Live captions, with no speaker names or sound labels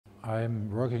I'm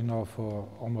working now for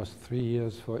almost 3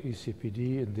 years for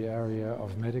ECPD in the area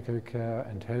of medical care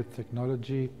and health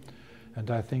technology.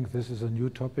 And I think this is a new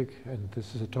topic, and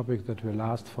this is a topic that will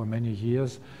last for many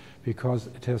years because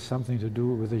it has something to do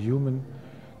with the human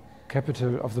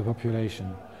capital of the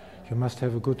population. You must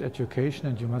have a good education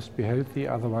and you must be healthy,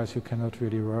 otherwise you cannot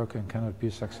really work and cannot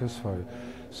be successful.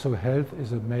 So health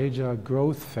is a major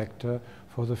growth factor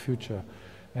for the future.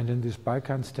 And in these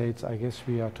Balkan states, I guess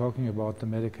we are talking about the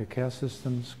medical care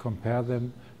systems, compare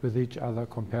them with each other,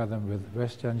 compare them with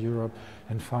Western Europe,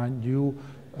 and find new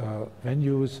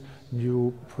venues,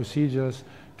 new procedures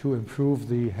to improve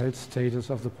the health status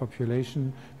of the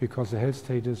population, because the health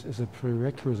status is a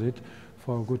prerequisite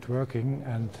for good working,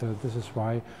 and this is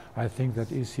why I think that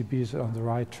ECB is on the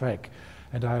right track.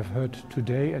 And I have heard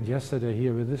today and yesterday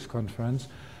here with this conference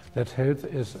that health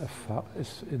is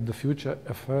in the future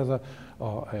a further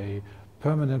or a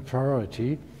permanent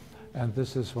priority, and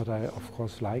this is what I of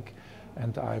course like.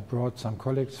 And I brought some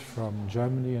colleagues from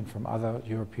Germany and from other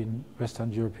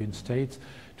Western European states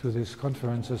to these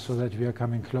conferences so that we are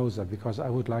coming closer, because I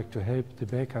would like to help the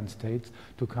Balkan states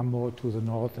to come more to the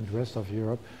north and west of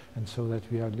Europe, and so that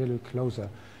we are a little closer.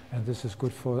 And this is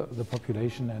good for the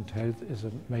population, and health is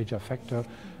a major factor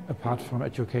apart from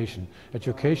education.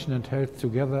 Education and health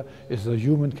together is the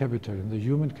human capital, and the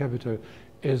human capital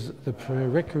is the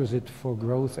prerequisite for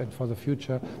growth and for the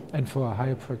future and for a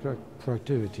higher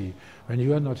productivity. When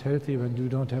you are not healthy, when you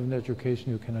don't have an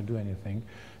education, you cannot do anything.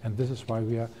 And this is why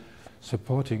we are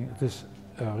supporting this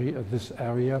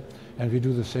area, and we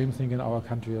do the same thing in our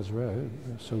country as well.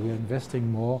 So we are investing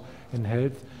more in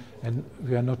health, and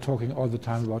we are not talking all the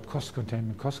time about cost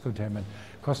containment, cost containment.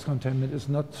 Cost containment is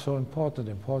not so important.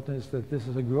 Important is that this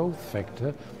is a growth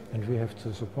factor, and we have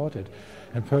to support it.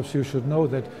 And perhaps you should know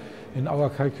that in our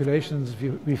calculations,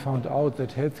 we found out that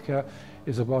healthcare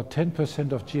is about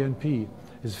 10% of GNP,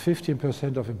 is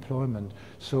 15% of employment.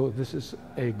 So this is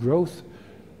a growth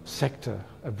sector,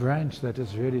 a branch that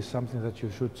is really something that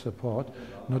you should support,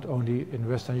 not only in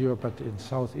Western Europe, but in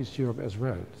Southeast Europe as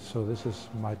well. So this is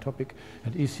my topic,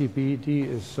 and ECPD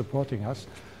is supporting us,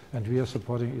 and we are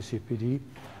supporting ECPD,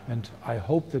 and I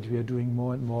hope that we are doing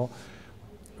more and more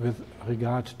with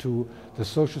regard to the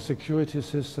social security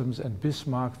systems and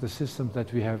Bismarck, the systems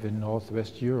that we have in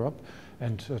Northwest Europe,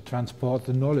 and transport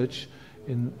the knowledge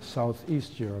in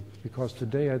Southeast Europe, because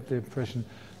today I had the impression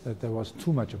that there was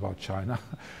too much about China.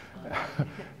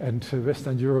 And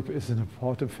Western Europe is an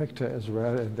important factor as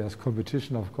well, and there's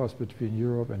competition of course between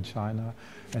Europe and China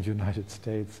and United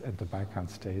States and the Balkan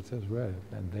states as well,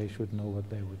 and they should know what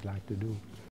they would like to do.